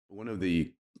One of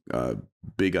the uh,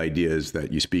 big ideas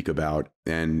that you speak about,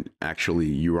 and actually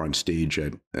you were on stage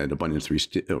at Abundance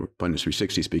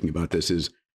 360 speaking about this,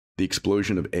 is the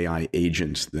explosion of AI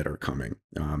agents that are coming.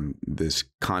 This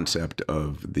concept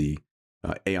of the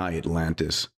AI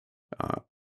Atlantis. Uh,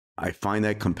 I find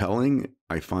that compelling.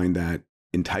 I find that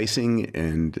enticing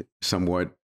and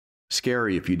somewhat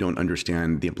scary if you don't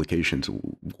understand the implications.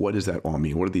 What does that all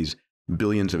mean? What are these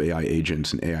billions of AI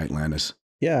agents and AI Atlantis?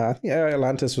 Yeah, I think AI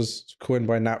Atlantis was coined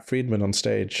by Nat Friedman on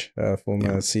stage, Yeah.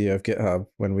 former CEO of GitHub,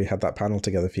 when we had that panel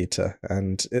together, Peter.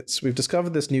 And we've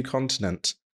discovered this new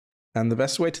continent. And the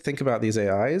best way to think about these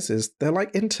AIs is they're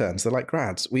like interns, they're like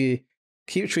grads. We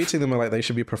keep treating them like they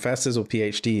should be professors or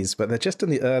PhDs, but they're just in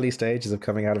the early stages of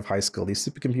coming out of high school. These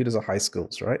supercomputers are high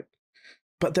schools, right?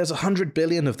 But there's 100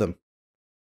 billion of them.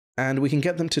 And we can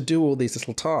get them to do all these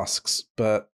little tasks.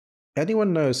 But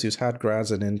anyone knows who's had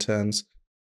grads and interns,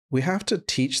 we have to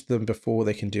teach them before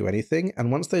they can do anything. And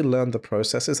once they learn the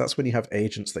processes, that's when you have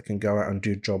agents that can go out and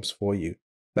do jobs for you,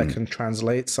 that can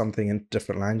translate something in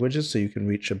different languages so you can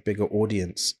reach a bigger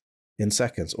audience in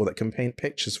seconds, or that can paint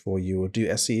pictures for you or do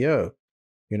SEO,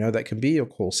 that can be your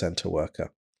call center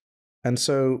worker. And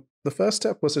so the first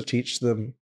step was to teach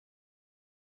them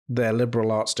their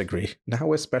liberal arts degree. Now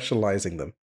we're specializing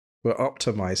them, we're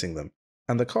optimizing them.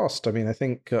 And the cost, I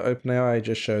think OpenAI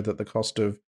just showed that the cost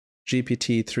of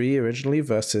GPT-3 originally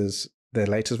versus their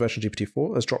latest version,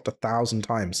 GPT-4, has dropped 1,000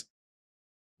 times.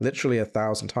 Literally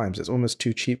 1,000 times. It's almost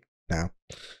too cheap now.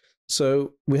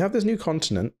 So we have this new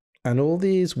continent, and all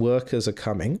these workers are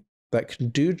coming that can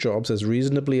do jobs as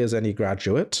reasonably as any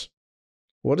graduate.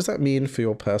 What does that mean for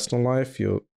your personal life,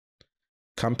 your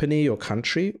company, your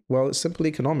country? Well, it's simple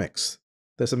economics.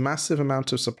 There's a massive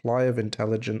amount of supply of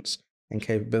intelligence and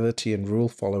capability and rule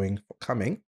following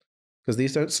coming, because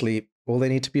these don't sleep. All they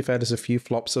need to be fed is a few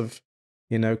flops of,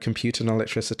 compute and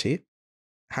electricity.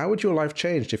 How would your life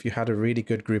change if you had a really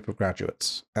good group of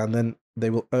graduates? And then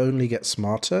they will only get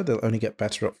smarter. They'll only get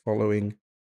better at following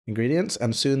ingredients.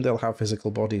 And soon they'll have physical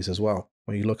bodies as well.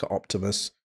 When you look at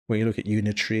Optimus, when you look at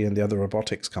Unitree and the other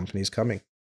robotics companies coming.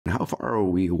 How far are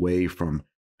we away from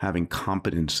having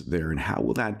competence there, and how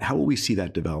will we see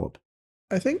that develop?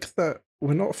 I think that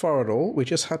we're not far at all. We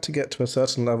just had to get to a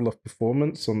certain level of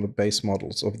performance on the base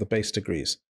models of the base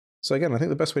degrees. So again, I think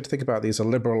the best way to think about these are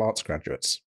liberal arts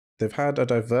graduates. They've had a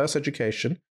diverse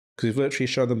education because we've literally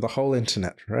shown them the whole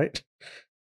internet, right?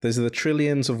 These are the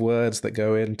trillions of words that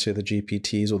go into the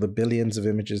GPTs, or the billions of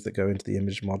images that go into the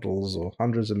image models, or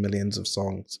hundreds of millions of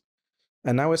songs.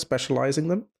 And now we're specializing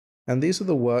them. And these are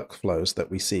the workflows that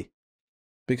we see.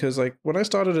 Because when I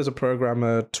started as a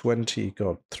programmer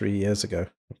 3 years ago,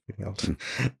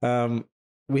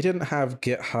 we didn't have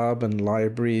GitHub and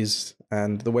libraries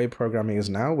and the way programming is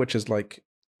now, which is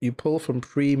you pull from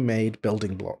pre-made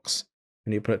building blocks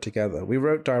and you put it together. We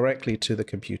wrote directly to the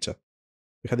computer.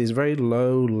 We had these very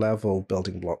low-level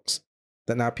building blocks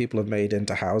that now people have made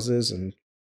into houses and,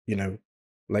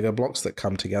 Lego blocks that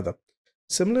come together.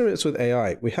 Similar it's with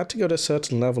AI. We had to go to a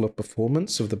certain level of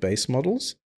performance of the base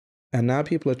models. And now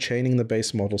people are chaining the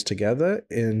base models together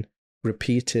in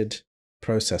repeated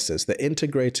processes. They're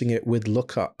integrating it with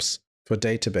lookups for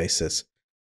databases.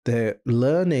 They're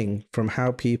learning from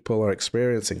how people are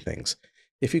experiencing things.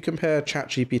 If you compare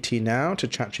ChatGPT now to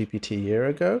ChatGPT a year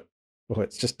ago, well,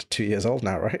 it's just 2 years old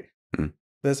now, right?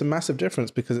 There's a massive difference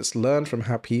because it's learned from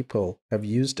how people have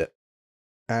used it.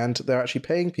 And they're actually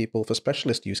paying people for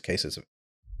specialist use cases